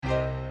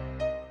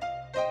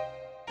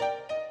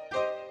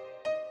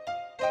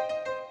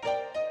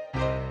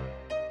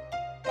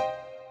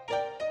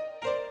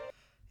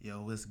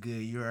what's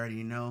good? You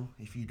already know.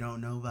 If you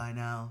don't know by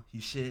now, you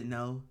should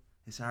know.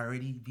 It's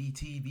already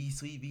BT, B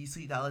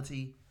Sweet Dollar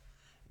T.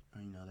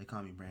 Or, they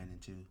call me Brandon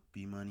too.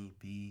 B Money,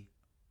 B,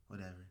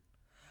 whatever.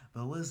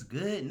 But what's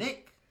good,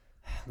 Nick?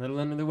 A little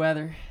under the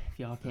weather, if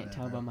y'all can't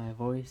tell by my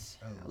voice.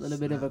 A little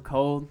bit of a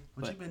cold.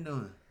 What you been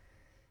doing?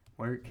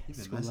 Work. You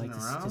been school, messing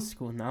around? To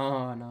school.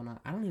 No.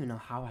 I don't even know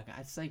how I got.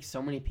 It's like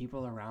so many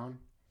people around,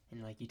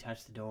 and like you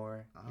touch the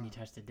door, and you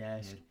touch the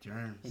desk,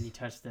 germs, and you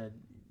touch the,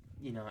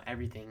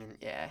 everything, and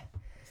yeah.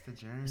 It's the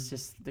germs. It's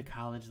just the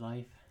college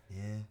life.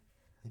 Yeah,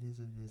 it is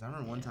what it is. I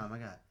remember one time I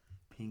got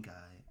pink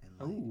eye,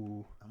 and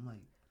Ooh, I'm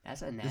like,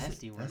 that's a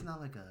nasty one. That's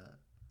not like a.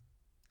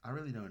 I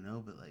really don't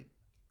know, but like,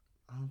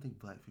 I don't think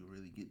black people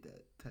really get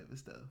that type of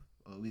stuff.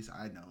 Or at least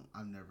I don't.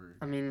 I've never.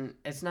 I mean,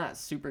 it's not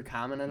super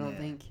common. I don't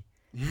think.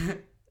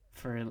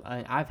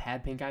 I've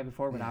had pink eye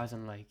before, but I was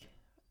in like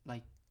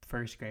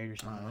first grade or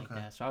something like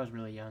that, so I was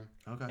really young.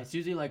 Okay. It's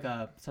usually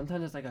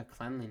sometimes it's like a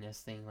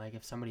cleanliness thing. Like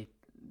if somebody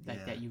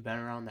that you've been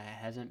around that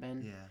hasn't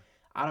been. Yeah.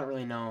 I don't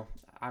really know.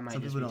 I might.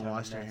 Some just people be don't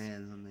wash their mess.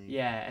 hands when they.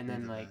 Yeah, and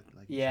then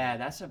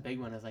that's a big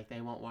one. Is like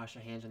they won't wash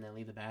their hands when they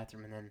leave the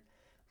bathroom, and then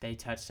they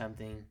touch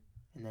something,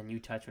 and then you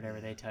touch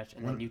whatever they touch,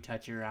 and then you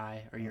touch your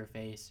eye or your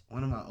face.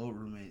 One of my old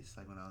roommates,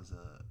 like when I was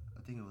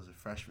I think it was a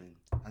freshman.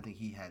 I think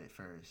he had it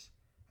first,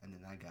 and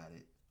then I got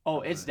it.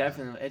 Oh, it's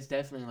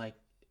definitely like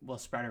will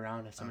spread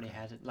around if somebody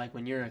has it. Like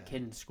when you're a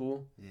kid in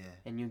school,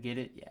 and you get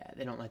it,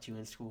 they don't let you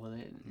in school.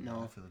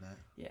 I feel that.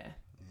 Yeah.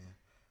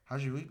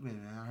 How's your week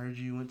been, man? I heard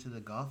you went to the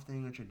golf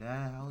thing with your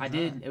dad. How was that?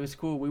 did. It was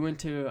cool. We went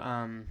to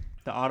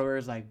the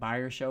Autowares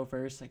buyer show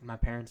first. Like my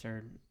parents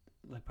are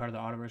like part of the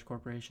Autowares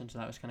Corporation, so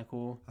that was kind of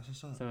cool. That's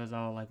what's up. So it was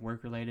all like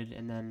work related,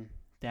 and then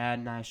Dad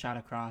and I shot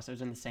across. It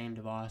was in the same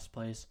DeVos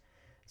place,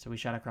 so we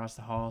shot across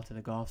the hall to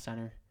the golf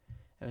center.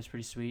 It was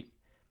pretty sweet.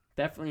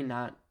 Definitely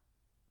not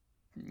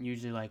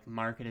usually like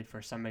marketed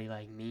for somebody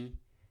like me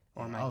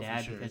or my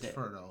dad, for sure. because it's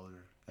for the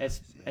older.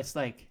 It's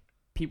like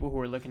people who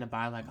are looking to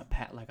buy like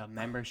a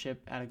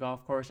membership at a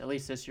golf course. At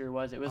least this year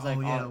was. It was it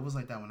was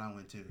like that when I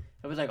went too.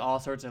 It was like all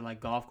sorts of like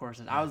golf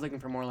courses. I was looking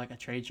for more like a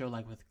trade show,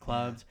 like with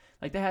clubs.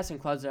 Like they had some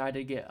clubs there. I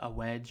did get a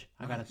wedge.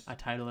 I got a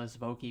Titleist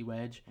Vokey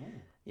wedge. Ooh.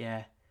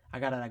 Yeah, I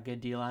got a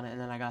good deal on it,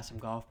 and then I got some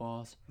golf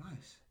balls.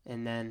 Nice.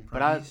 And then, Pro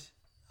but Vs?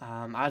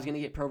 I was gonna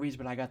get Pro Vs,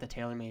 but I got the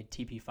TaylorMade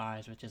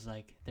TP5s, which is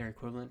like their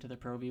equivalent to the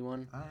Pro V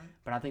one. All right.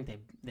 But I think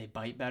they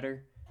bite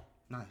better.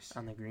 Nice.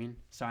 On the green,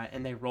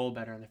 and they roll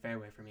better on the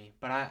fairway for me.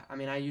 But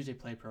I usually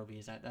play Pro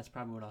Vs. That's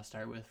probably what I'll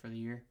start with for the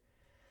year.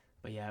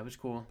 But yeah, it was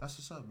cool. That's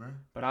what's up, bro.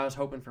 But I was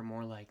hoping for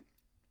more like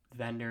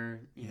vendor,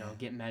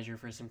 get measure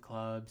for some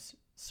clubs,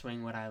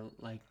 swing what I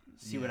like,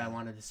 see what I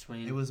wanted to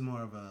swing. It was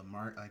more of a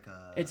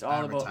It's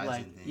all about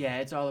like thing.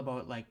 It's all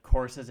about like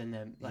courses in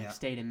the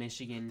state of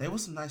Michigan. There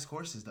was some nice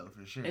courses though,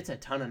 for sure. It's a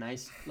ton of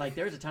nice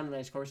there's a ton of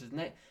nice courses. And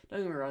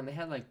don't get me wrong, they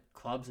had like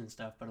clubs and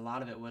stuff, but a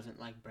lot of it wasn't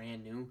like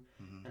brand new.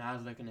 Mm-hmm. And I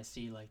was looking to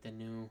see like the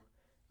new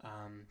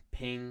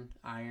Ping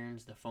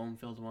irons, the foam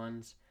filled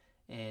ones,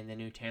 and the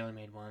new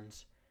TaylorMade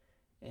ones.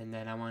 And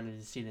then I wanted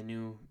to see the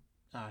new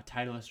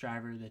Titleist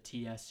driver, the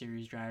TS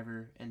series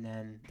driver, and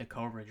then the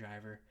Cobra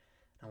driver.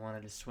 I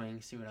wanted to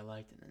swing, see what I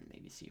liked, and then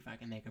maybe see if I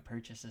can make a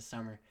purchase this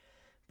summer.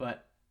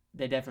 But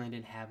they definitely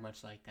didn't have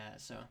much like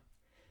that, so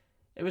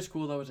it was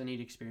cool though. It was a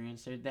neat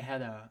experience. They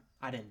had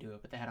I didn't do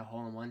it, but they had a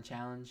hole-in-one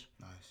challenge.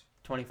 Nice.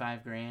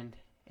 $25,000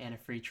 and a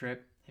free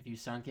trip if you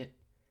sunk it.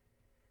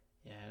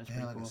 Yeah, it was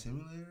pretty cool. They had a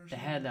simulator or they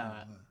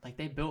had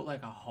they built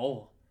like a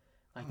hole.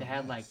 Like they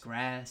had nice. like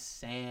grass,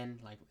 sand,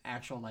 like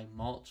actual like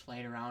mulch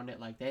laid around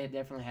it. Like they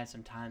definitely had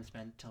some time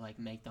spent to like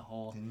make the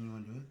hole. Didn't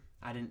anyone do it?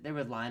 I didn't. The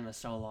line was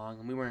so long,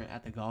 and we weren't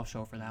at the golf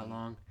show for that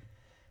long.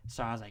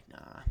 So I was like,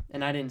 nah.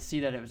 And I didn't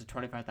see that it was a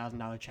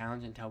 $25,000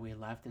 challenge until we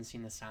left and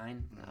seen the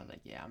sign. And I was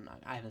like, yeah, I'm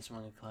not. I haven't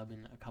swung a club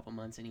in a couple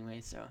months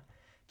anyway, so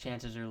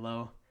chances are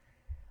low.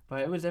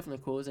 But it was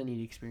definitely cool. It was a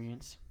neat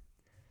experience.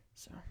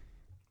 So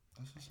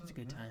it's a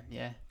good time.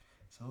 Yeah.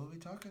 So what are we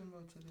talking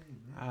about today,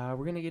 bro?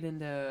 We're gonna get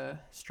into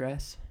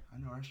stress. I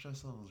know our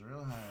stress level's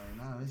real high right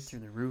now. It's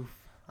through the roof.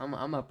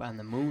 I'm up on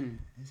the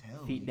moon. It's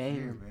hell. Feet down.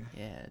 Here, bro.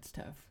 Yeah, it's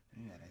tough.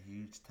 We got a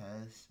huge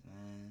test,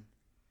 man.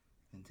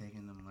 Been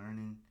taking them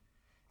learning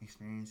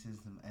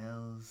experiences, them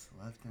L's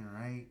left and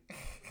right.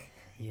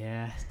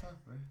 Yeah. It's tough,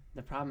 bro.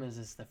 The problem is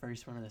it's the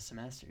first one of the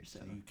semester, so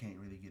you can't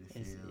really get a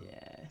feel.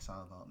 Yeah. It's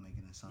all about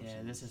making assumptions.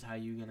 Yeah,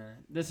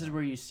 this is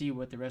where you see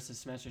what the rest of the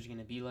semester is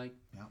gonna be like.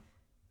 Yeah.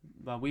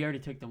 But we already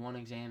took the one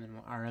exam in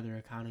our other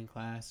accounting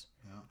class.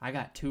 Yeah. I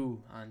got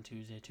two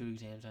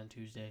exams on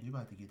Tuesday. You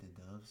about to get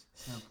the dubs?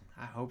 Simple.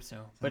 I hope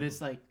so. But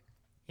it's like,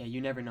 yeah, you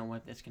never know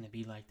what it's gonna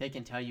be like. They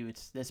can tell you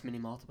it's this many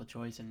multiple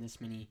choice and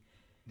this many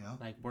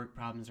like work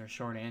problems or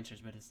short answers,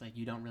 but it's like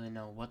you don't really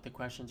know what the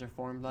questions are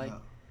formed like.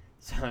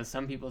 So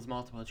some people's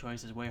multiple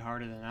choice is way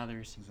harder than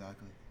others.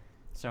 Exactly.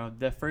 So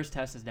the first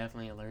test is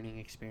definitely a learning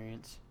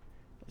experience.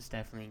 It's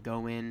definitely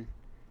go in.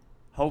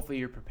 Hopefully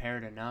you're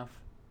prepared enough,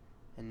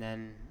 and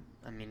then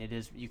it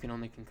is you can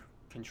only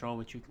control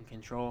what you can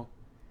control.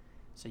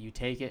 So you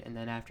take it, and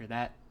then after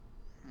that,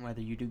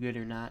 whether you do good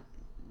or not,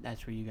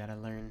 that's where you gotta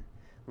learn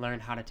learn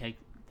how to take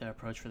the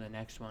approach for the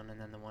next one and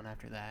then the one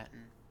after that.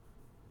 And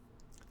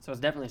so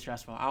it's definitely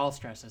stressful. All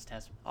stresses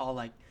test,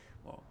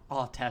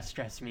 all tests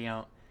stress me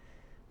out.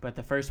 But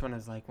the first one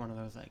is like one of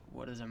those like,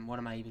 what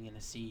am I even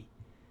gonna see,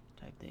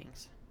 type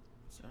things.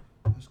 So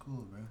That's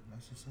cool, bro.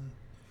 That's what's up.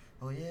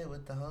 Oh yeah,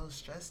 with the whole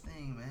stress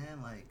thing,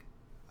 man. Like,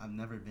 I've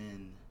never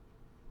been.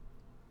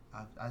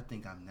 I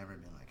think I've never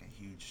been like a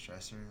huge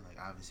stressor. Like,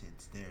 obviously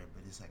it's there,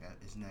 but it's like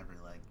it's never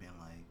like been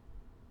like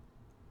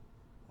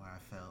where I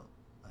felt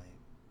like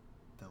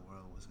the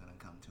world was gonna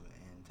come to an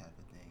end type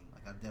of thing.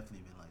 Like, I've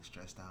definitely been like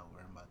stressed out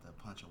where I'm about to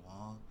punch a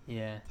wall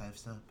yeah, type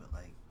stuff. But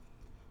like,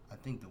 I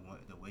think the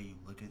way you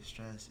look at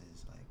stress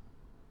is like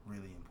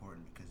really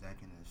important because that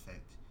can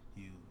affect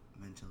you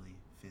mentally,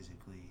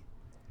 physically.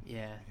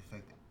 yeah, It can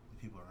affect the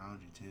people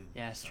around you too.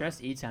 yeah. So, Stress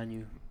eats on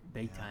you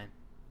big yeah. time.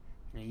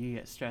 You know, you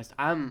get stressed.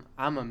 I'm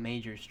a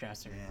major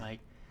stressor. Yeah. Like,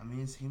 I mean,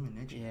 it's human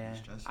nature to yeah, be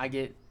stressed. I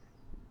get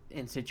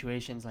in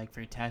situations like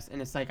for tests, and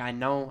it's like I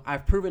know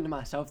I've proven to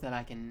myself that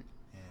I can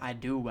Yeah.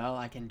 do well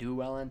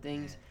on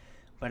things, Yeah.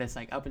 but it's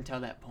like up until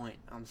that point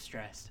I'm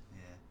stressed.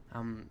 Yeah.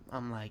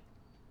 I'm like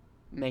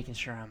making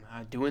sure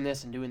I'm doing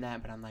this and doing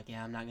that, but I'm like,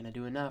 yeah, I'm not gonna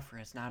do enough, or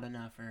it's not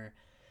enough, or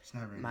It's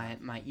never my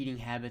enough. eating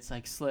habits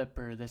like slip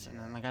or this, and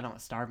Yeah. I'm like, I don't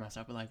starve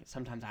myself, but like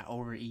sometimes I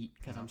overeat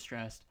because Yeah. I'm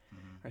stressed,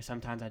 Mhm. or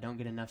sometimes I don't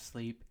get enough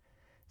sleep.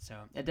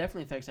 So it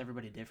definitely affects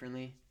everybody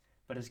differently,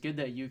 but it's good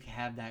that you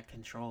have that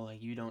control.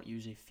 Like, you don't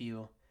usually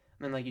feel.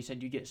 I mean, like you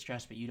said, you get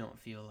stressed, but you don't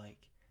feel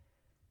like,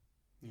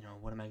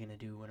 what am I gonna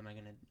do? What am I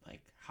gonna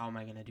like? How am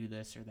I gonna do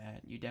this or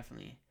that? You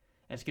definitely.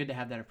 It's good to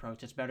have that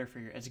approach. It's better for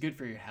your. It's good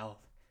for your health.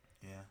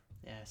 Yeah.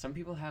 Yeah. Some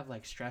people have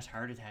like stress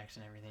heart attacks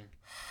and everything.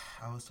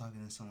 I was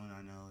talking to someone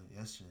I know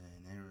yesterday,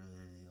 and they were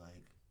literally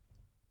like,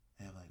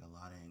 they have like a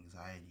lot of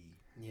anxiety,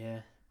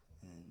 Yeah.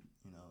 and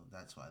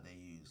that's why they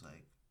use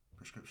like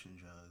prescription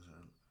drugs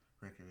or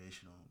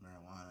recreational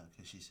marijuana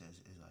because she says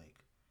it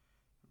like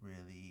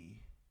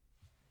really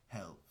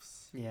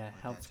helps. Yeah.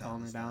 With Helps that type calm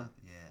of me stuff. down.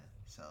 Yeah.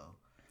 So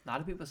A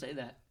lot of people say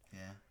that.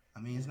 yeah. I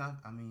mean, it's not.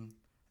 I mean,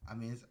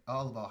 it's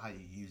all about how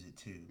you use it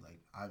too. Like,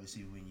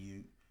 obviously, when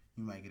you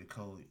might get a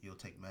cold, you'll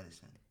take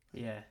medicine.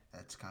 Like, Yeah.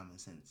 that's common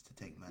sense to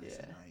take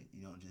medicine, Yeah. right?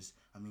 You don't just.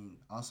 I mean,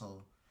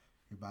 also,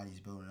 your body's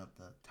building up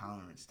the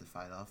tolerance to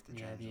fight off the Yeah.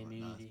 germs The and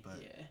whatnot. immunity.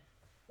 But Yeah.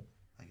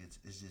 like,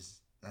 it's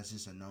just that's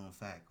just a known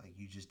fact. Like,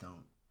 you just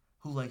don't.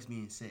 Who likes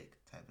being sick?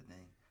 Type of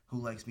thing. Who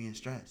likes being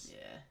stressed?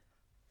 Yeah.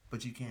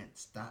 But you can't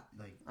stop.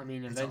 Like, I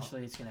mean,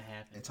 eventually it's gonna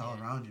happen. it's all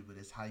around you, but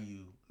it's how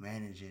you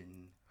manage it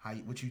and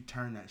what you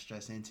turn that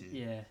stress into.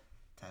 Yeah.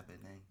 Type of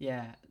thing.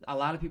 Yeah. A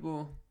lot of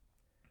people.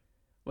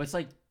 Well, it's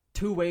like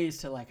two ways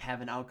to like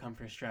have an outcome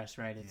for stress,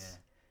 right? It's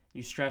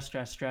you stress,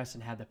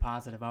 and have the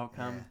positive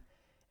outcome,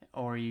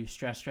 or you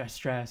stress,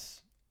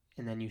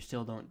 and then you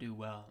still don't do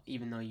well,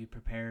 even though you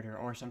prepared,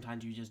 or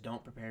sometimes you just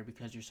don't prepare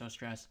because you're so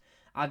stressed.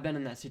 I've been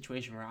in that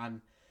situation where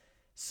I'm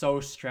so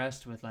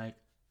stressed with like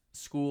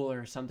school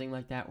or something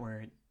like that,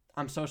 where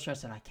I'm so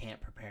stressed that I can't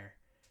prepare.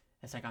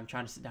 It's like I'm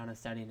trying to sit down and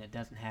study and it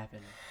doesn't happen.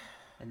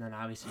 And then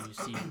obviously you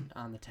see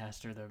on the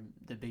test or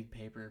the big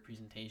paper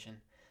presentation.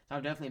 So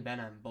I've definitely been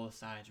on both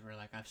sides where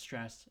like I've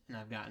stressed and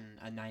I've gotten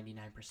a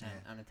 99%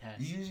 on a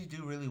test. You usually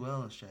do really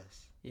well in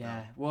stress.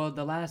 Yeah. No.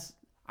 Well,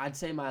 I'd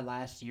say my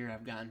last year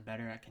I've gotten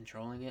better at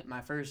controlling it.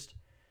 My first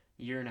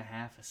year and a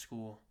half of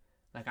school,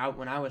 like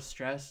when I was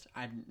stressed,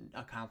 I'd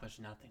accomplished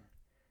nothing.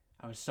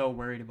 I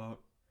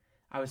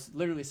was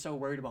literally so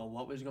worried about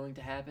what was going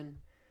to happen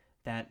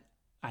that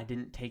I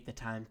didn't take the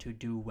time to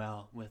do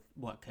well with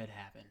what could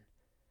happen.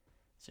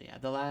 So yeah,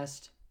 the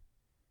last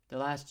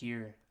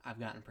year I've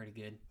gotten pretty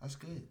good. That's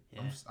good.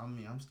 Yeah.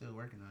 I'm still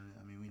working on it.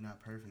 I mean, we're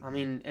not perfect. I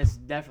mean, it's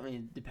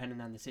definitely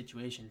dependent on the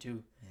situation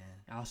too.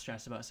 Yeah. I'll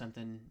stress about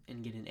something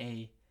and get an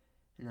A,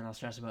 and then I'll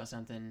stress about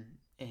something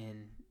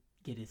and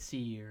get a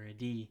C or a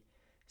D.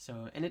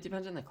 So, and it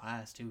depends on the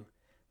class too.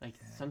 Like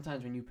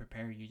sometimes when you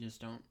prepare, you just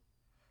don't.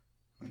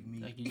 Like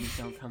me. Like you just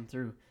don't come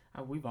through.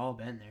 We've all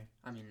been there.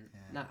 I mean,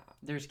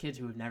 there's kids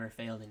who have never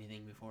failed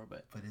anything before,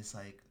 but it's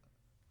like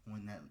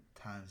when that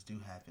times do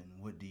happen,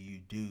 what do you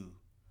do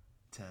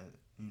to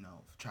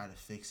try to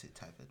fix it,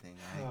 type of thing,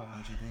 right?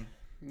 Don't you think?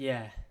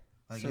 Yeah.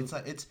 Like, it's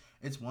like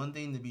it's one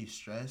thing to be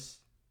stressed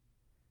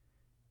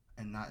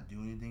and not do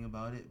anything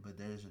about it, but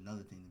there's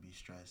another thing to be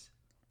stressed,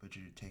 but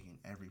you're taking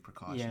every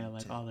precaution. Yeah,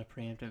 like all the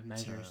preemptive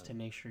measures to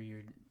make sure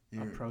you're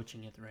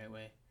approaching it the right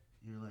way.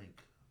 You're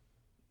like,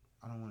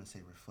 I don't want to say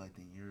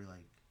reflecting. You're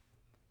like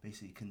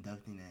basically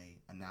conducting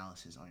a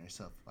analysis on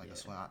yourself, like a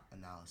SWOT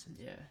analysis.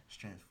 Yeah.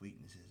 Strengths,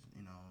 weaknesses,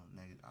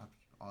 negative,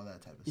 all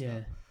that type of Yeah.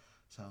 stuff.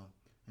 So,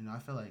 I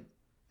feel like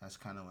that's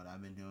kind of what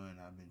I've been doing.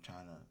 I've been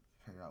trying to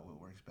figure out what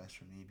works best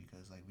for me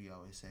because, like we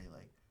always say,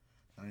 like,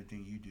 not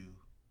everything you do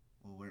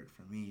will work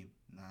for me.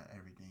 Not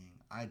everything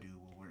I do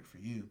will work for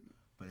you.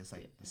 But it's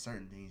like there's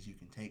certain things you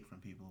can take from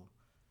people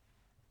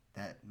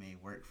that may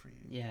work for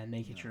you. Yeah,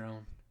 make it your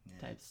own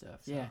type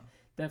stuff. So, yeah,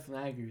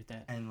 definitely, I agree with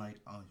that. And like,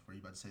 were you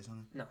about to say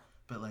something? No.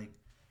 But like,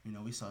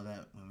 we saw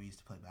that when we used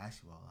to play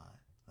basketball a lot.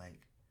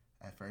 Like,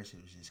 at first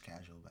it was just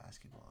casual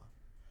basketball,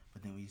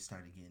 But then we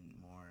started getting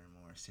more and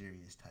more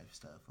serious type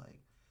stuff. Like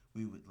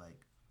we would like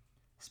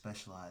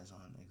specialize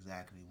on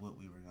exactly what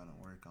we were gonna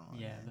work on.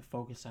 Yeah, and, the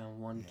focus on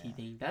one key Yeah.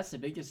 thing. That's the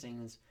biggest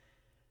thing is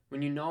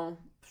when you know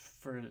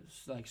for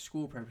like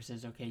school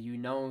purposes, okay, you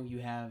know you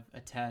have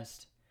a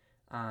test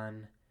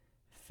on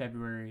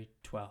February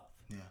 12th.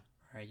 Yeah.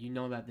 All right, you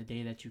know that the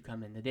day that you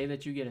come in, the day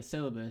that you get a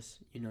syllabus,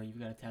 you know you've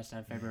got a test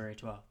on February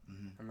 12th.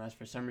 Unless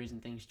for some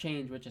reason things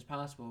change, which is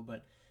possible,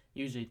 but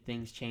usually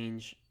things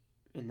change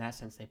in that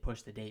sense. They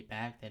push the date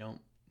back. They don't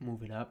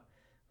move it up.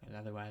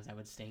 Otherwise, that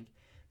would stink.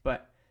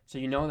 But so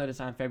you know that it's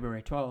on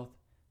February 12th.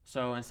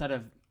 So instead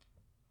of,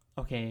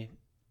 okay,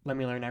 let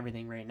me learn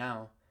everything right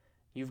now,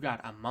 you've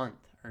got a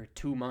month or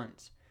 2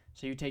 months.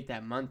 So you take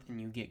that month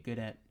and you get good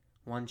at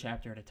one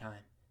chapter at a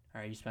time. All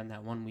right, you spend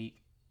that 1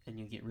 week and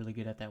you get really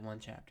good at that one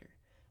chapter.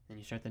 Then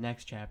you start the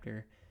next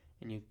chapter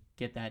and you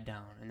get that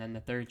down. And then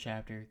the third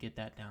chapter, get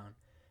that down.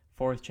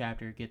 Fourth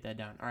chapter, get that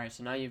down. All right,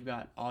 so now you've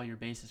got all your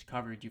bases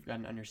covered. You've got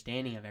an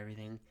understanding of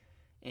everything.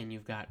 And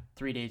you've got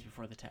 3 days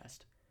before the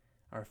test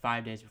or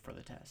 5 days before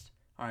the test.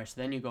 All right,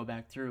 so then you go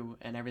back through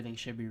and everything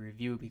should be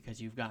reviewed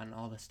because you've gotten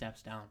all the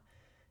steps down.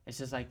 It's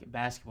just like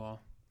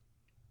basketball.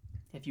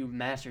 If you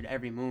mastered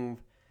every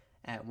move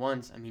at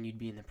once, I mean, you'd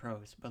be in the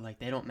pros. But, like,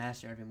 they don't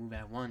master every move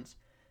at once.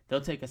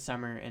 They'll take a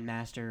summer and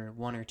master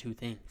 1 or 2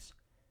 things.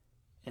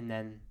 And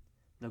then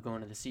they'll go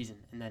into the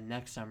season. And then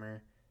next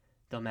summer,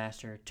 they'll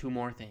master 2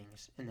 more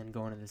things and then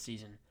go into the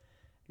season.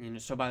 You know,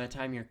 so by the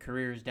time your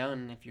career is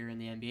done, if you're in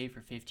the NBA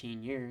for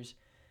 15 years,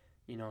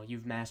 you know,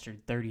 you've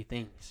mastered 30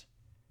 things,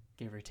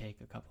 give or take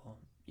a couple,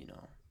 you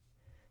know.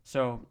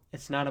 So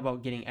it's not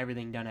about getting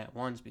everything done at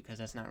once because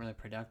that's not really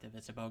productive.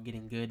 It's about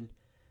getting good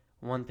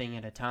one thing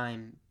at a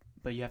time,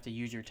 but you have to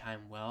use your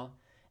time well.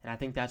 And I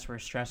think that's where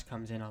stress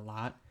comes in a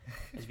lot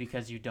is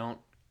because you don't,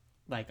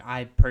 like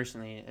I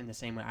personally, in the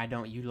same way, I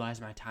don't utilize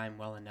my time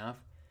well enough.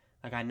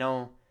 Like I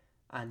know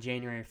on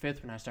January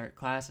 5th when I start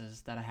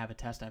classes that I have a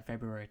test on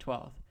February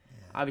 12th. Yeah.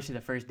 Obviously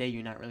the first day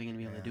you're not really going to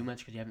be able to do Yeah. much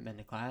because you haven't been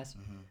to class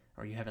Mm-hmm.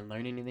 or you haven't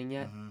learned anything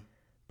yet. Mm-hmm.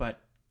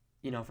 But,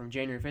 you know, from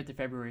January 5th to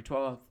February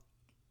 12th,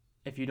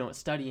 if you don't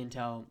study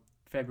until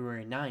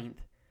February 9th,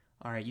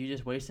 all right, you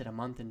just wasted a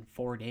month and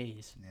 4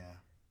 days Yeah.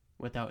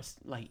 without,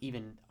 like,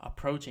 even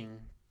approaching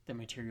the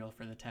material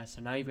for the test.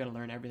 So now you've got to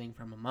learn everything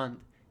from a month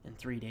in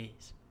 3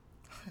 days.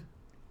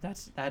 That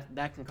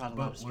can cause a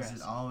lot of But stress.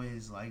 was it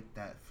always like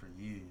that for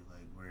you?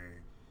 Like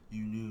where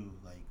you knew,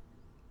 like,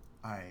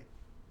 all right,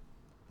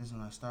 this is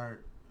when I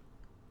start.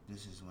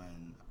 This is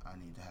when I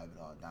need to have it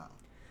all down.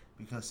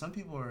 Because some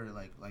people are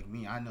like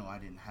me. I know I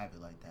didn't have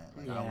it like that.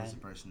 Like I was Yeah. the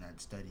person that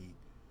studied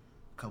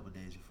a couple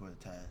days before the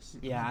test.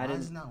 Yeah, like, I why didn't-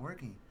 is it not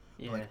working?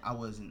 Yeah. Like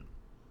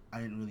I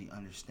didn't really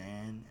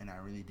understand, and I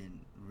really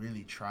didn't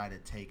really try to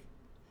take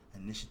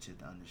initiative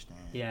to understand.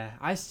 Yeah,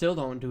 I still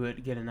don't do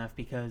it good enough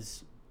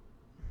because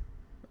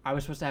I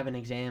was supposed to have an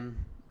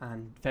exam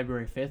on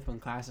February 5th when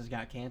classes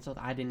got canceled.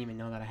 I didn't even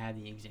know that I had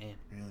the exam.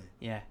 Really?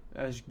 Yeah,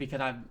 it was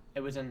because it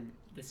was in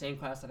the same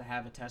class that I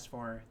have a test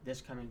for this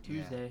coming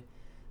Tuesday,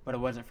 but it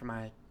wasn't for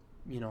my,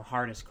 you know,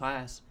 hardest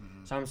class.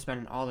 Mm-hmm. So I'm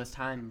spending all this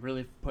time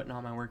really putting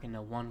all my work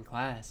into one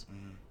class,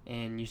 Mm-hmm.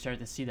 and you start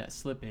to see that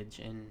slippage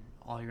in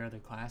all your other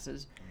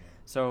classes. Yeah.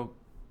 So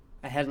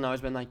it hasn't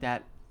always been like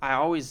that. I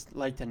always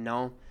like to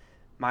know.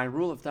 My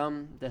rule of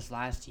thumb this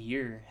last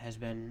year has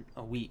been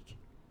a week.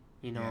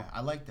 You know, Yeah,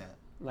 I like that.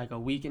 like a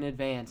week in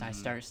advance, I Mhm.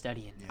 start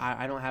studying. Yeah.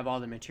 I don't have all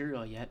the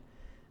material yet,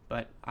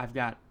 but I've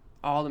got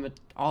all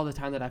the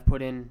time that I've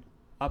put in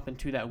up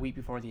into that week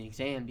before the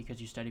exam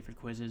because you study for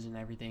quizzes and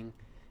everything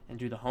and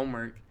do the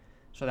homework.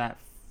 So that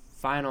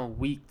final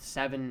week,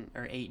 7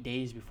 or 8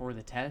 days before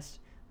the test,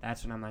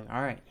 that's when I'm like,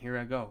 all right, here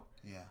I go.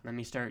 Yeah. Let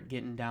me start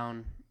getting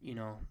down, you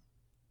know,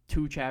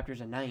 2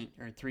 chapters a night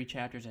or 3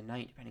 chapters a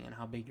night, depending on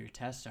how big your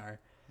tests are.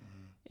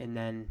 Mm-hmm. And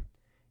then,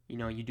 you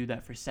know, you do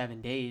that for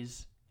 7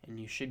 days, and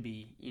you should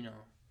be, you know,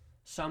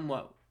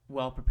 somewhat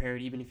well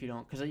prepared, even if you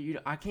don't, because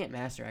I can't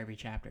master every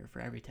chapter for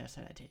every test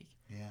that I take.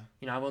 Yeah.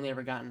 You know, I've only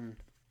ever gotten,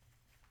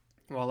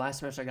 well, last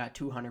semester I got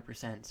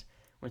 200%,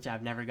 which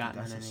I've never gotten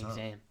That's on an what's up.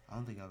 exam. I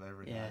don't think I've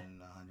ever Yeah. gotten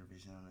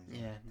 100% on an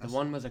exam. Yeah, That's the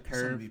one was a something to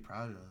curve, be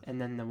proud of. and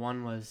then the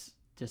one was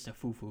just a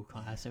foo-foo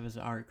class. It was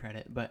art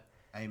credit, but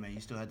Hey man, you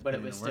still had to but put it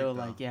in was the work, still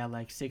though. like, yeah,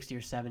 like 60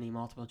 or 70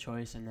 multiple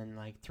choice, and then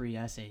like 3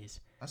 essays.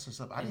 That's what's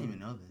up. I didn't even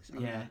know this. I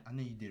mean, Yeah. I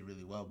knew you did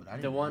really well, but I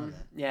didn't The even one, know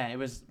that. yeah, it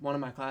was one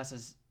of my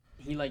classes.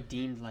 He like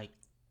deemed like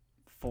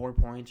 4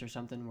 points or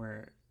something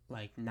were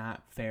like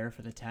not fair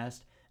for the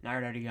test, and I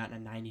had already gotten a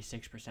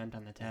 96%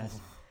 on the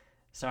test.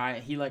 So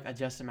he like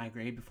adjusted my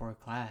grade before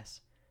class,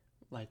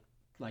 like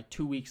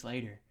 2 weeks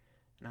later,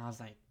 and I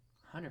was like,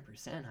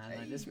 100%. I was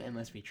like, this man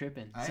must be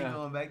tripping. I ain't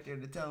going back there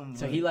to tell him.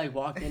 So he like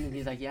walked in and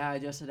he's like, yeah, I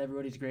adjusted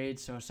everybody's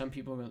grades. So some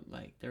people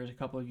like, there was a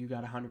couple of you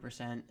got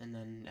 100%, and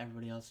then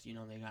everybody else, you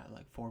know, they got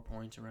like 4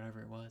 points or whatever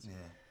it was. Yeah.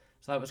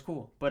 So that was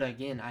cool. But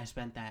again, I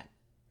spent that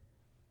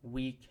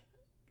week,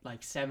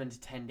 like 7 to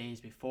 10 days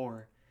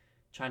before,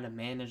 trying to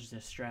manage the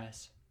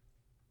stress,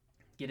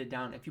 get it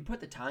down. If you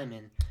put the time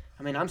in,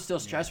 I mean, I'm still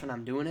stressed when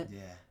I'm doing it,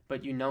 Yeah.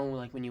 but you know,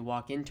 like when you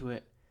walk into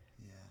it,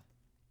 Yeah.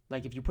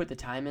 like if you put the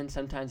time in,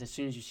 sometimes as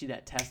soon as you see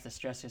that test, the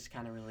stress is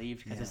kind of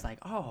relieved because it's like,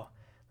 oh,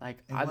 like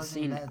I've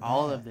seen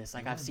all of this.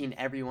 Like I've seen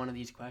every one of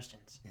these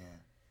questions. Yeah.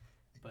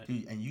 But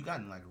dude, and you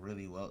gotten like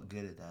really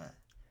good at that,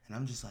 and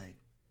I'm just like,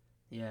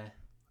 yeah.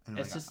 And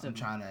it's like, just I'm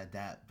trying to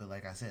adapt, but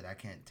like I said, I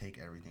can't take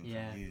everything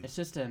from you. It's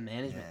just a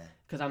management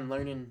because I'm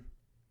learning,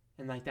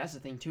 and like that's the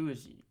thing too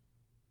is,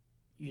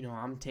 you know,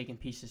 I'm taking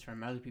pieces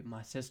from other people.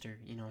 My sister,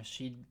 you know,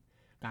 she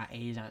got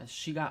A's on.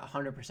 She got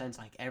 100%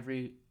 like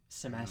every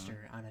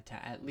semester on a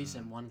test, at least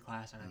in one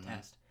class on a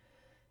test.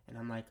 And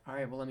I'm like, all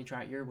right, well, let me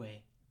try it your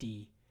way,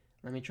 D.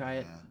 Let me try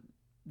it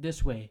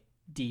this way,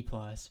 D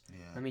plus.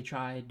 Let me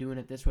try doing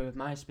it this way with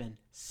my spin,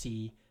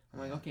 C. I'm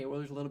like, okay, well,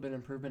 there's a little bit of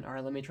improvement. All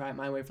right, let me try it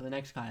my way for the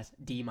next class,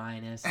 D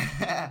minus.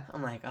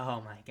 I'm like,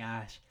 oh my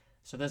gosh.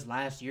 So this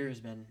last year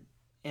has been,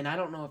 and I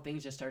don't know if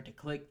things just start to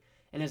click.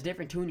 And it's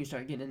different too when you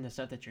start getting into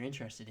stuff that you're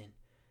interested in.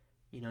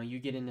 You know, you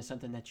get into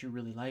something that you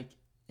really like,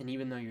 and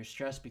even though you're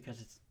stressed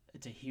because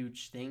it's a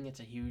huge thing, it's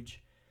a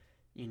huge,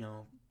 you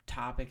know,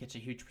 topic, it's a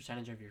huge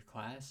percentage of your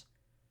class.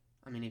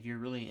 I mean, if you're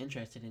really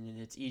interested in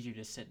it, it's easier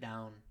to sit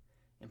down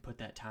and put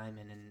that time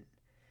in, and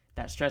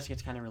that stress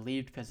gets kind of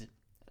relieved because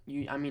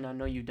I mean, I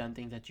know you've done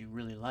things that you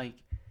really like,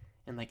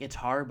 and like it's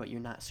hard, but you're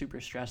not super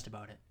stressed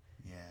about it.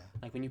 Yeah.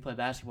 Like when you play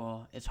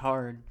basketball, it's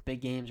hard. Big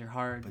games are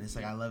hard. But it's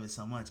like I love it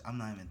so much. I'm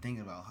not even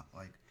thinking about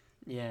like.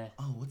 Yeah.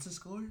 Oh, what's the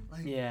score?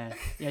 Like. Yeah.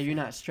 You're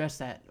not stressed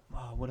that.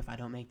 Oh, what if I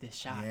don't make this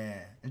shot?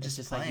 Yeah. It's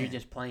just like you're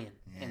just playing,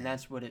 and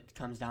that's what it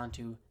comes down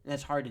to. And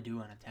that's hard to do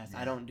on a test.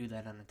 I don't do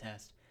that on a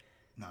test.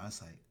 No,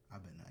 it's like I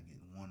better not get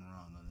one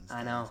wrong on this.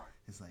 I know.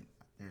 It's like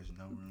there's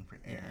no room for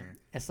error. Yeah.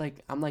 It's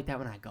like I'm like that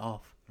when I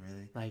golf.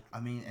 Really? Like I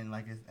mean, and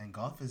like and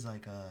golf is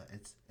like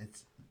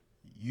it's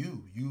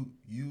you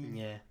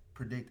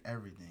predict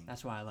everything.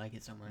 That's why I like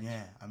it so much.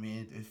 Yeah, I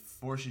mean it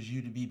forces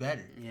you to be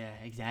better. Yeah,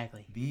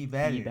 exactly. Be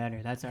better. Be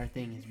better. That's our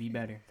thing. Is be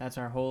better. That's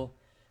our whole.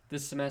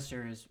 This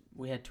semester is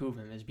we had two of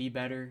them. Is be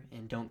better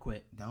and don't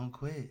quit. Don't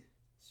quit.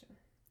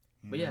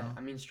 But yeah,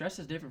 I mean stress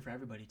is different for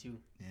everybody too.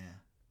 Yeah.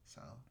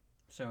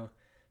 So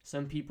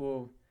some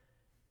people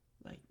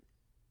like.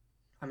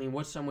 I mean,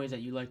 what's some ways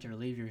that you like to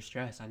relieve your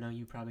stress? I know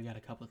you probably got a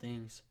couple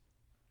things.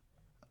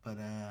 But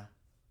man,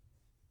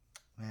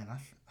 I'm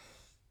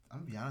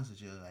gonna be honest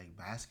with you, like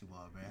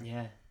basketball, bro.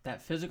 Yeah,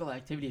 that physical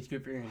activity is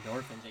good for your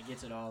endorphins. It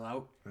gets it all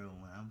out. Bro,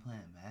 when I'm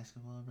playing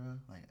basketball, bro,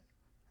 like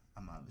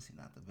I'm obviously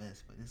not the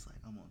best, but it's like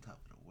I'm on top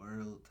of the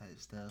world type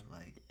stuff.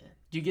 Like,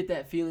 do you get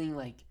that feeling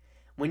like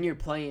when you're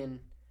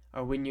playing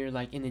or when you're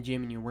like in the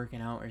gym and you're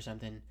working out or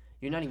something?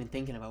 You're not even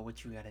thinking about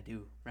what you gotta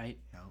do, right?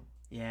 No.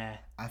 Yeah.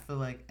 I feel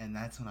like, and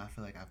that's when I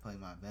feel like I play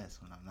my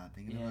best, when I'm not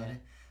thinking about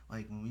it.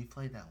 Like when we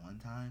played that one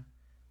time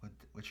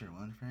with your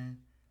one friend,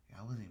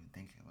 I wasn't even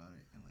thinking about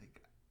it, and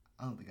like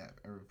I don't think I've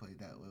ever played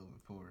that well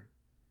before.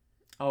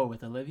 Oh,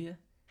 with Olivia?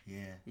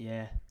 Yeah.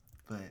 Yeah.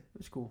 But it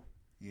was cool.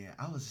 Yeah,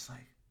 I was just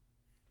like,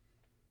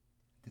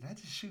 did I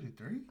just shoot a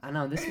three? I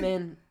know this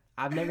man.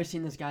 I've never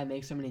seen this guy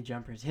make so many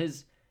jumpers.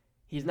 He's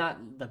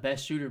not the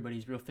best shooter, but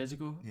he's real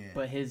physical. Yeah.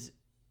 But his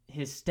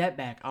step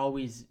back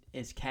always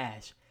is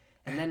cash,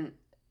 and then.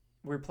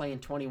 We're playing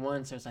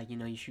 21, so it's like, you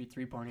know, you shoot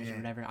three-pointers or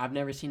whatever. I've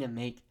never seen him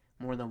make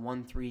more than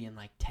 1 3 in,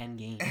 like, 10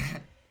 games.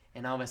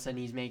 And all of a sudden,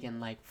 he's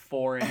making, like,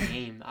 4 in a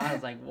game. I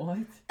was like, what?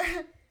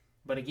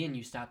 But, again,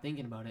 you stop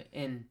thinking about it.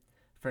 And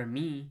for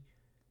me,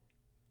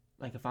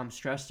 like, if I'm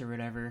stressed or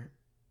whatever,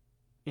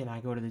 and I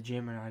go to the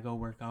gym or I go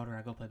work out or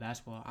I go play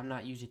basketball, I'm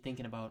not usually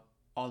thinking about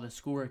all the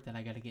schoolwork that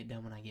I got to get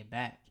done when I get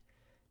back.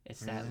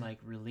 It's that, like,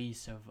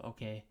 release of,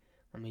 okay,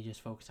 let me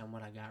just focus on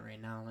what I got right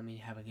now. Let me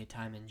have a good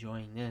time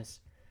enjoying this.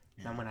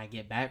 Yeah. And when I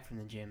get back from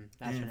the gym,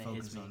 that's when it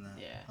hits me.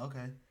 Yeah.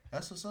 Okay,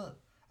 that's what's up.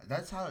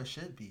 That's how it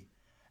should be,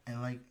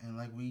 and like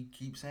we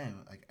keep saying,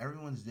 like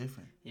everyone's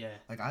different. Yeah.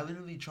 Like I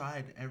literally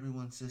tried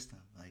everyone's system.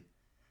 Like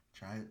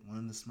tried one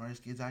of the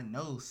smartest kids I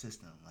know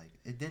system. Like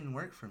it didn't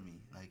work for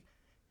me. Like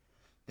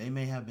they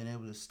may have been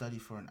able to study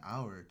for an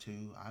hour or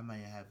two. I may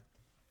have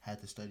had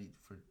to study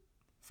for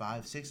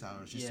 5-6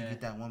 hours just to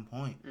get that 1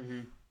 point. Mm-hmm.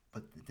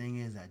 But the thing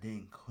is, I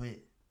didn't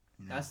quit.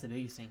 You know? That's the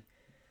biggest thing.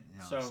 You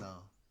know, so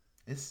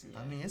it's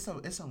I mean it's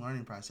a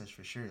learning process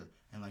for sure.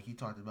 And like you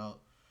talked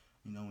about,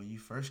 you know, when you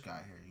first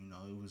got here, you know,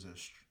 it was a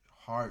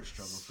hard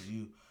struggle for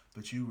you,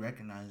 but you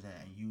recognized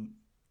that and you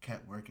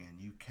kept working,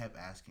 you kept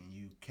asking,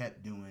 you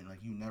kept doing, like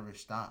you never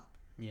stopped.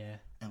 Yeah.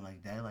 And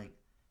like that, like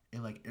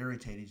it like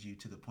irritated you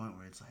to the point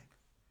where it's like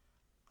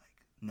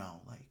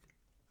no, like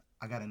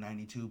I got a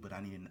 92, but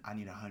I need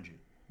 100.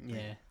 Yeah.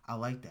 Like, I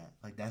like that.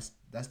 Like that's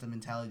the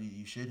mentality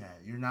you should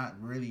have. You're not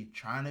really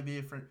trying to be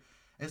a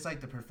it's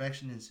like the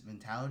perfectionist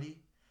mentality,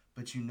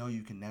 but you know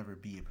you can never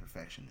be a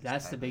perfectionist.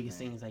 That's the biggest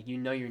thing. Is like you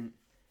know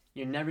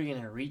you're never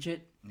gonna reach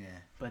it. Yeah.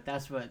 But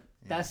that's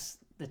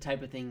the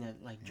type of thing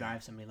that like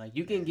drives somebody. Like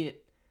you can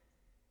get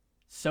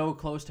so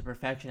close to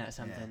perfection at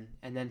something,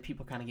 and then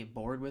people kind of get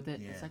bored with it.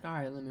 Yeah. It's like, all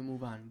right, let me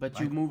move on. But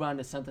like, you move on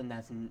to something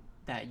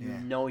that you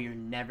know you're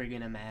never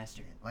gonna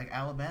master. Like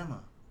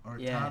Alabama or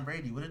Tom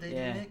Brady. What did they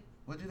do, Nick?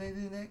 What do they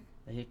do, Nick?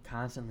 They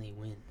constantly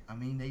win. I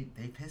mean,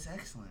 they piss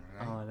excellent,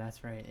 right? Oh,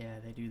 that's right. Yeah,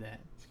 they do that.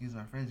 Excuse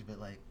my French, but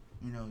like,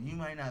 you know, you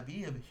might not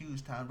be a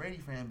huge Tom Brady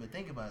fan, but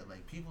think about it.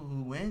 Like, people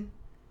who win,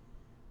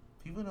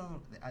 people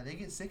don't. They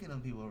get sick of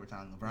them people over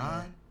time.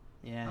 LeBron.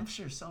 Yeah. I'm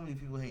sure so many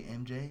people hate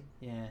MJ.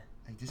 Yeah.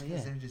 Like, just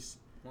because they're just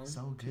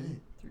so good.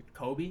 2,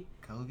 3.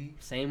 Kobe.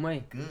 Same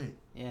way. Good.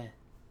 Yeah.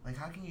 Like,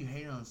 how can you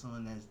hate on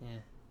someone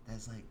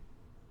that's like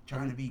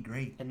trying and, to be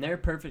great? And they're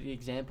perfect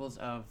examples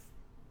of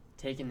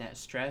taking that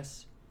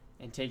stress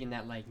and taking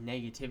that like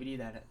negativity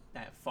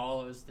that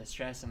follows the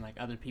stress and like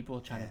other people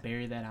trying to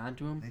bury that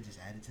onto them. They just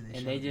add it to their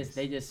and shoulders.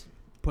 they just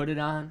put it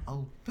on.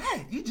 Oh,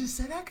 bet you just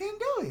said I couldn't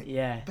do it.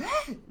 Yeah,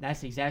 bet.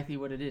 That's exactly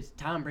what it is.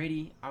 Tom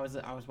Brady. I was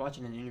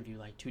watching an interview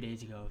like 2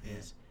 days ago of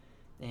his,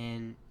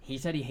 and he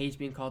said he hates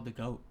being called the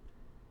GOAT.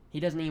 He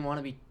doesn't even want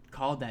to be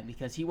called that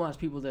because he wants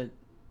people to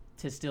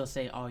still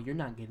say, "Oh, you're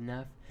not good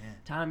enough.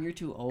 Tom, you're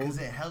too old. Because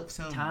it helps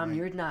him. Tom,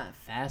 you're not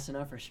fast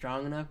enough or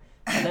strong enough."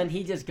 And then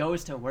he just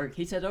goes to work.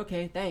 He says,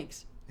 "Okay,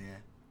 thanks." Yeah.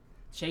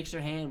 Shakes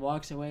her hand,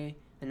 walks away,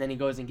 and then he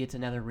goes and gets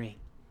another ring.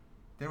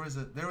 There was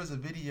a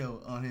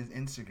video on his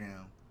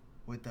Instagram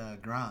with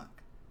Gronk.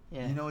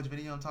 Yeah. You know which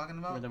video I'm talking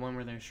about? Or the one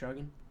where they're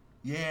shrugging?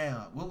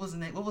 Yeah. What was the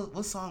name?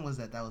 What song was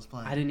that was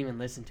playing? I didn't even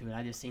listen to it.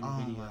 I just seen the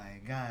video. Oh my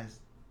gosh.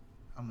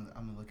 I'm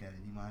gonna look at it.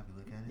 You might have to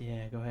look at it.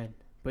 Yeah, go ahead.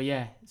 But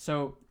yeah,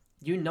 so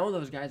you know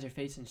those guys are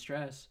facing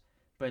stress,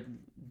 but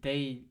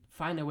they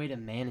find a way to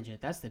manage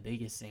it. That's the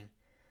biggest thing.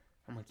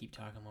 I'm gonna keep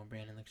talking while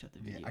Brandon looks up the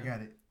video. Yeah, I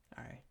got it.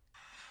 All right.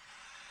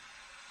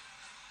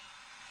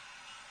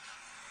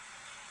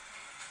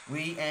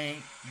 We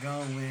ain't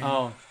going.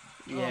 Oh,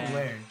 yeah.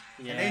 Nowhere.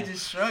 Yeah. And they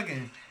just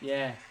shrugging.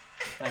 Yeah.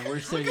 Like we're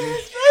still Look here. at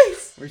his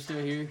face. We're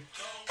still here.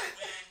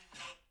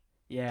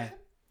 Yeah.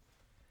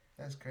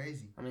 That's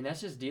crazy. I mean,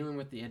 that's just dealing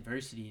with the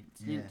adversity.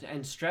 Yeah.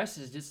 And stress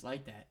is just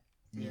like that.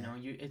 Yeah. You know,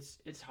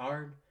 it's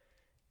hard,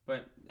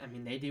 but I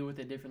mean, they deal with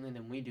it differently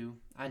than we do.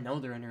 I know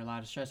they're under a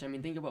lot of stress. I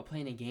mean, think about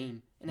playing a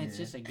game, and it's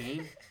just a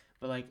game,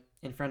 but like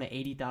in front of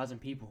 80,000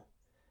 people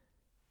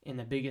in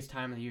the biggest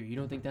time of the year. You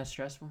don't think that's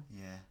stressful?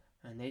 Yeah.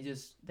 And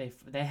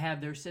they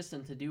have their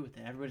system to do with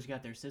it. Everybody's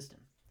got their system.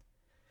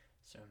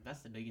 So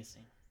that's the biggest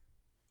thing.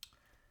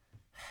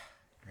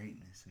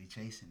 Greatness. We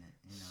chasing it.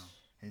 You know,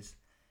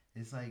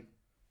 it's like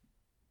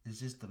it's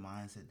just the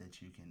mindset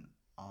that you can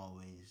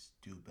always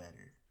do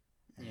better.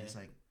 And it's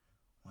like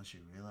once you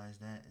realize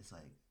that, it's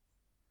like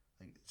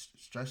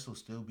stress will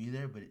still be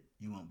there, but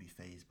you won't be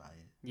fazed by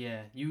it.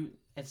 Yeah,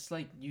 it's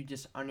like you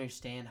just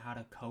understand how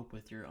to cope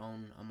with your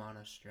own amount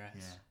of stress.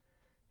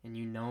 Yeah. And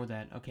you know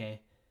that,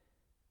 okay,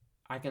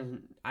 I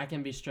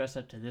can be stressed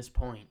up to this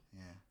point.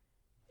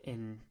 Yeah.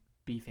 And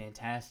be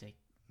fantastic.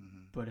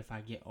 Mm-hmm. But if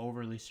I get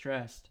overly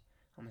stressed,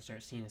 I'm gonna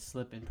start seeing a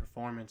slip in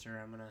performance,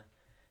 or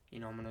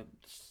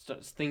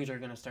things are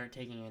gonna start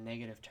taking a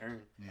negative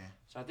turn. Yeah.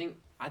 So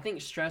I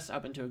think stress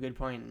up until a good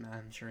point, and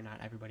I'm sure not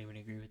everybody would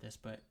agree with this,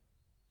 but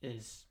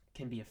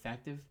can be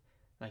effective,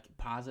 like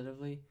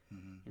positively.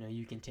 Mm-hmm. You know,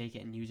 you can take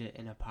it and use it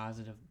in a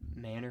positive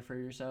manner for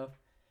yourself.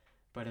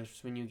 But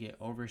it's when you get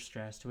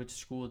overstressed, which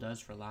school does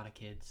for a lot of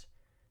kids.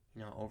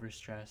 You know,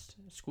 overstressed.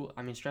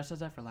 Stress does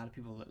that for a lot of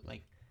people.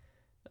 Like,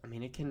 I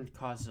mean, it can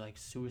cause like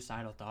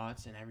suicidal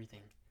thoughts and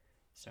everything.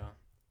 So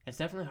it's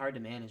definitely hard to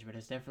manage, but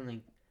it's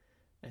definitely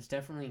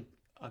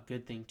a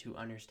good thing to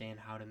understand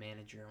how to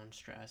manage your own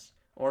stress,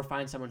 or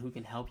find someone who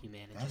can help you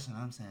manage That's it. what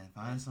I'm saying.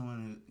 Find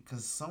someone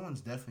because someone's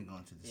definitely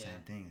going through the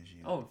same thing as you.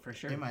 Oh, for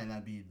sure. It might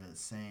not be the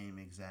same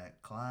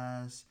exact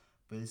class,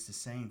 but it's the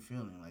same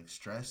feeling. Like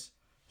stress,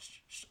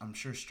 I'm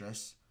sure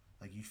stress,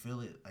 like you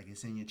feel it, like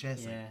it's in your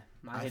chest. Yeah,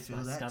 like, I feel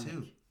that stomach.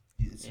 too.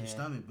 It's your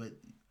stomach, but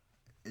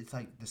it's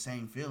like the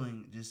same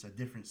feeling, just a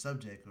different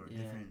subject or a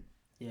different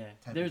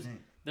type of thing.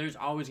 There's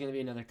always going to be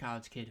another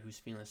college kid who's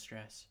feeling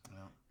stress.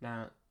 Well,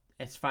 Now,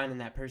 it's finding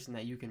that person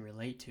that you can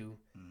relate to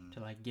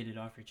like get it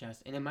off your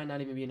chest. And it might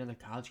not even be another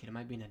college kid. It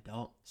might be an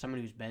adult,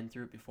 somebody who's been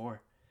through it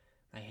before.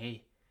 Like,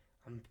 hey,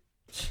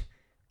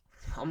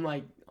 I'm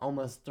like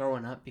almost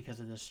throwing up because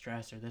of the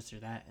stress or this or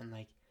that. And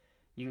like,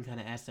 you can kind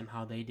of ask them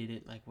how they did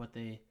it, like what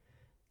they,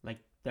 like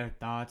their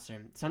thoughts.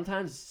 Or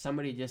sometimes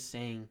somebody just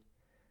saying,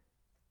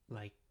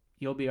 like,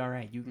 you'll be all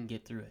right, you can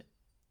get through it.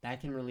 That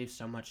can relieve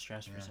so much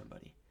stress for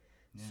somebody.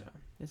 Yeah. So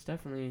it's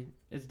definitely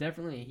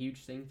a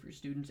huge thing for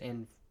students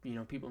and, you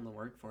know, people in the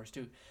workforce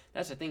too.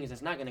 That's the thing, is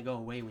it's not going to go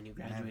away when you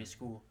graduate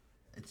school.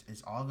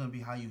 It's all going to be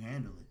how you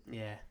handle it.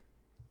 Yeah.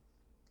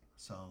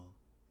 So,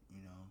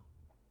 you know,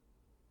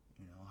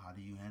 how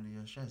do you handle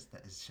your stress?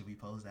 Should we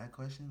pose that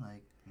question?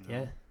 Like, you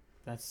know, yeah,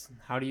 that's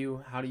how do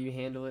you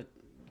handle it?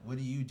 What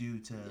do you do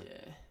to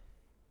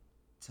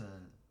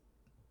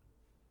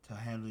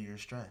handle your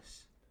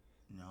stress?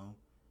 You know,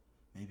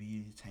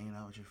 maybe it's hanging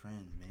out with your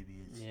friends.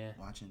 Maybe it's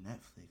watching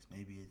Netflix.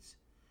 Maybe it's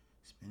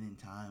spending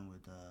time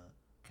with a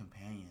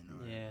companion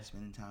or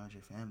spending time with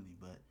your family.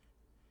 But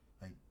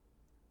like,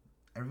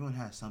 everyone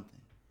has something.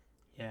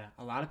 Yeah,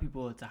 a lot of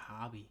people, it's a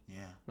hobby.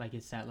 Yeah, like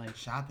it's that like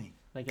shopping.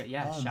 Like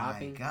oh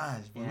shopping. Oh my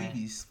gosh, but we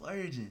be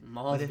splurging.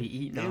 Malls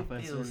be eating off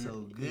us. It feels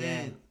so good.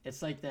 Yeah,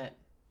 it's like that.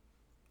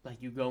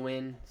 like you go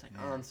in, it's like,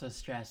 Yeah. oh, I'm so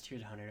stressed.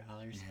 Here's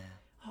 $100. Yeah.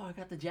 Oh, I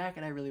got the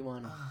jacket I really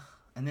wanted.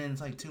 And then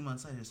it's like 2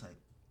 months later, it's like,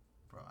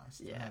 bro, I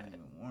still Yeah. haven't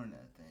even worn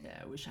that thing. Yeah,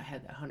 I wish I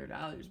had that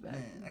 $100 back.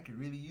 Man, I could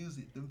really use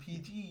it. Them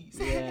PGs.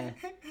 Yeah.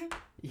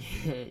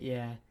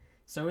 Yeah.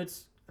 So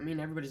it's, I mean,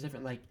 everybody's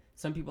different. Like,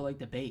 some people like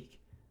to bake.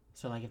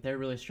 So, like, if they're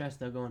really stressed,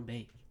 they'll go and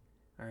bake.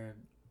 Or,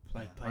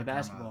 like, Yeah, play my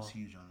basketball. grandma's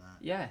huge on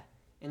that. Yeah.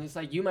 And it's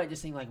like, you might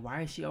just think, like,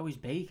 why is she always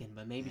baking?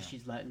 But maybe Yeah.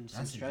 she's letting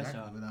some That's stress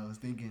exactly off. what I was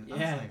thinking. I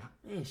Yeah. was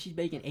like, Man, she's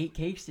baking 8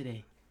 cakes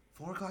today.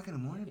 4 o'clock in the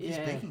morning? Just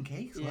Yeah. baking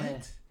cakes? Yeah.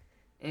 What?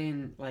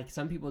 And, like,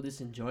 some people just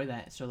enjoy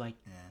that. So, like,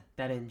 Yeah.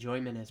 that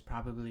enjoyment is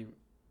probably,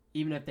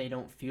 even if they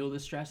don't feel the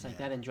stress, like, Yeah.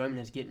 that enjoyment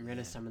is getting rid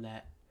of Yeah. some of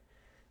that,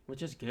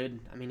 which is good.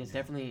 I mean, it's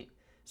Yeah. definitely,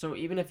 so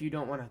even if you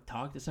don't want to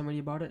talk to somebody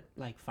about it,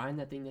 like, find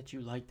that thing that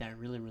you like that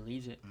really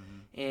relieves it. Mm-hmm.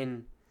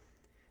 And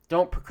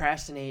don't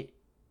procrastinate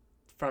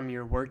from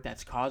your work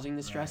that's causing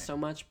the stress Right. so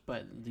much,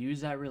 but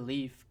use that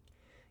relief,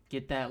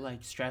 get that,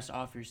 like, stress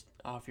off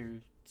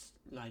your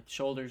like,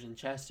 shoulders and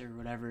chest or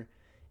whatever,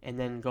 and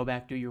then go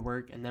back, do your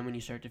work. And then when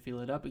you start to feel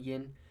it up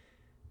again,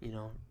 you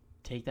know,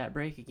 take that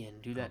break again,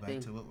 do Go that back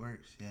thing. to what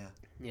works. Yeah.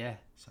 Yeah.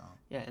 So,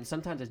 Yeah, and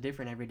sometimes it's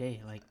different every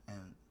day. Like,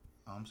 and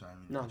I'm sorry. I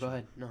didn't mean to no, cut go you.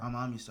 ahead. No. My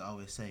mom used to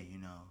always say,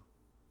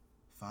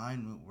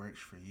 find what works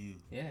for you.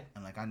 Yeah.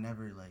 And like I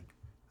never like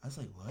I was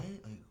like, what?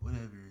 Like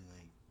whatever.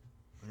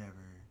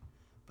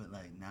 But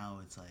like now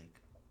it's like,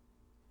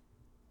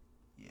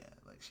 yeah,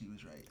 like she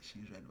was right. She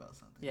was right about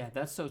something. Yeah,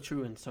 that's so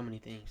true in so many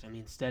things. I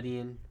mean,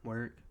 studying,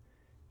 work,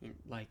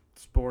 like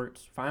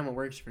sports. Find what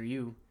works for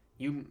you.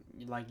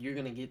 You're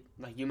gonna get,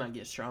 like, you might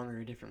get stronger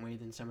a different way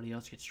than somebody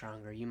else gets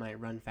stronger. You might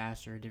run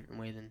faster a different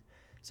way than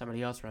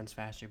somebody else runs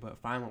faster. But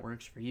find what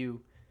works for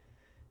you,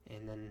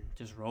 and then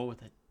just roll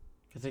with it.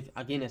 Because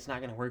again, it's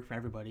not gonna work for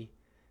everybody,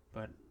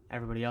 but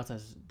everybody else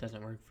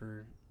doesn't work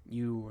for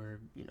you, or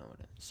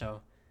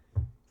so.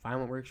 Find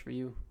what works for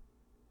you.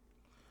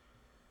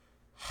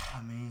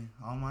 I mean,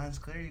 all mine's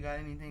clear. You got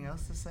anything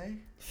else to say?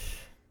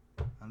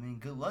 I mean,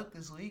 good luck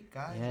this week,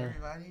 guys, Yeah.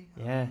 everybody. I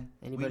Yeah. mean,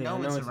 Anybody? we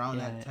know I it's around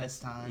that it's-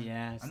 test time.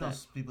 Yeah. I know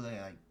people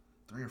that like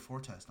 3 or 4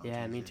 tests on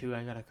Yeah, me Tuesday. too.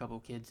 I got a couple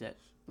kids that,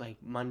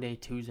 like, Monday,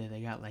 Tuesday,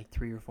 they got like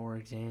 3 or 4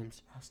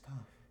 exams. That's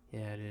tough.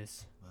 Yeah, it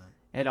is.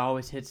 But It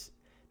always hits.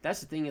 That's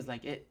the thing, is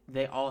like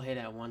they all hit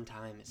at one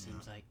time. It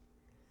seems like.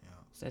 yeah.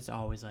 So it's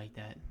always like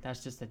that.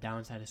 That's just the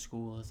downside of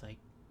school. Is like,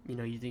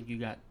 you think you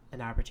got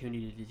an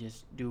opportunity to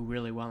just do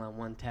really well on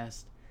one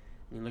test,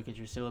 and you look at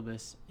your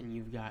syllabus and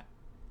you've got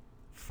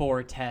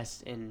 4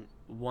 tests in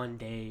one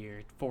day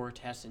or 4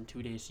 tests in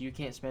 2 days. So you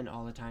can't spend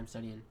all the time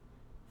studying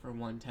for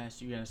one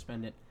test. You gotta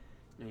spend it.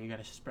 You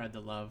gotta spread the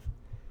love,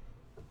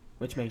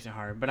 which makes it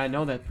hard. But I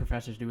know that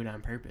professors do it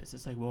on purpose.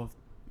 It's like, well,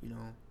 if,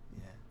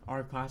 Yeah.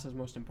 our class is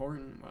most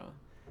important. Well,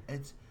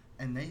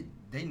 And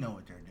they know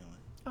what they're doing.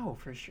 oh,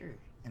 for sure.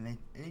 And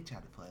they try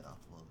to play it off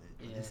a little bit.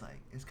 But Yeah. it's like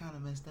it's kind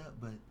of messed up,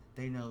 but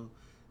they know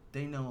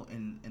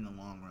in the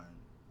long run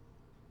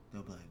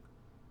they'll be like,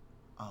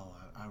 oh,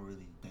 I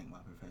really thank my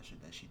professor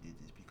that she did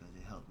this because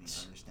it helped me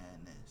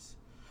understand this.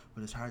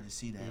 But it's hard to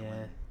see that Yeah.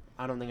 when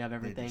I don't think I've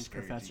ever They thanked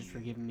discourage professors for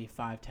you. giving me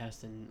 5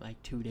 tests in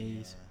like 2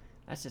 days. Yeah,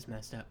 That's just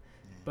messed up.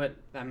 yeah, But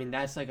I mean,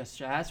 that's like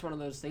that's one of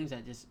those things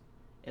that just,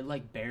 it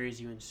like buries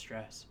you in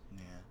stress.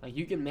 yeah, Like,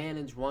 you can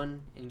manage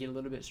 1 and get a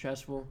little bit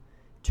stressful.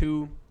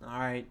 2, all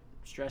right,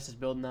 stress is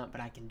building up,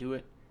 but I can do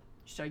it.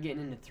 You start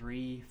getting into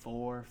 3,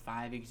 4,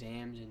 5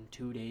 exams in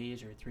 2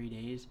 days or 3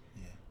 days.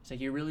 yeah. It's like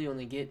you really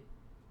only get,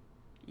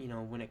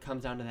 when it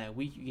comes down to that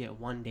week, you get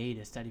 1 day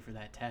to study for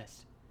that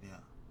test. Yeah.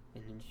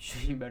 And then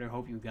you better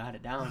hope you got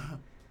it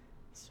down.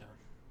 So,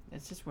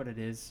 that's just what it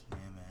is. Yeah,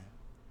 man.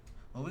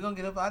 Well, we're gonna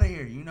get up out of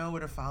here. You know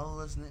where to follow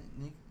us, Nick.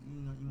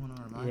 You want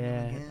to remind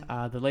them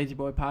again? The Lazy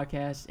Boy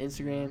Podcast,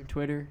 Instagram,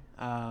 Twitter.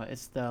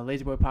 It's the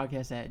Lazy Boy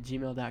Podcast at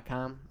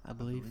gmail.com, I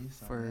believe,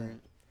 so, for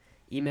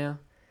email.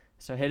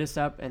 So hit us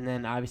up, and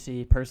then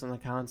obviously personal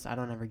accounts. I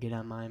don't ever get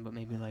on mine, but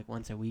maybe like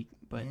once a week.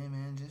 But yeah,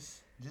 man,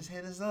 just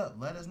hit us up.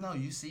 Let us know.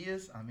 You see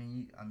us. I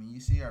mean, you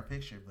see our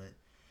picture, but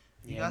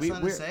you got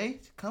something to say?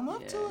 Come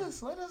up to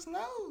us. Let us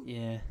know.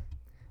 Yeah.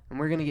 And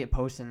we're gonna get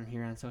posting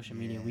here on social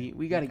media. Yeah,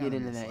 We got to we get kinda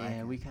into that. been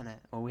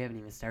Yeah, we haven't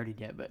even started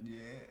yet, but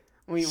Yeah.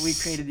 we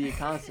created the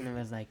accounts, and it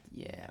was like,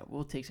 yeah,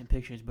 we'll take some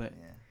pictures, but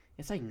Yeah.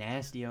 it's like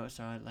nasty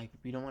outside. Like,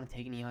 we don't want to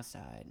take any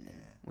outside, and Yeah.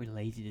 we're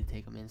lazy to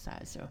take them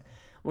inside. So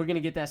we're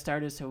gonna get that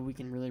started so we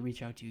can really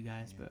reach out to you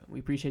guys. Yeah. But we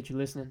appreciate you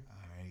listening. All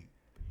right.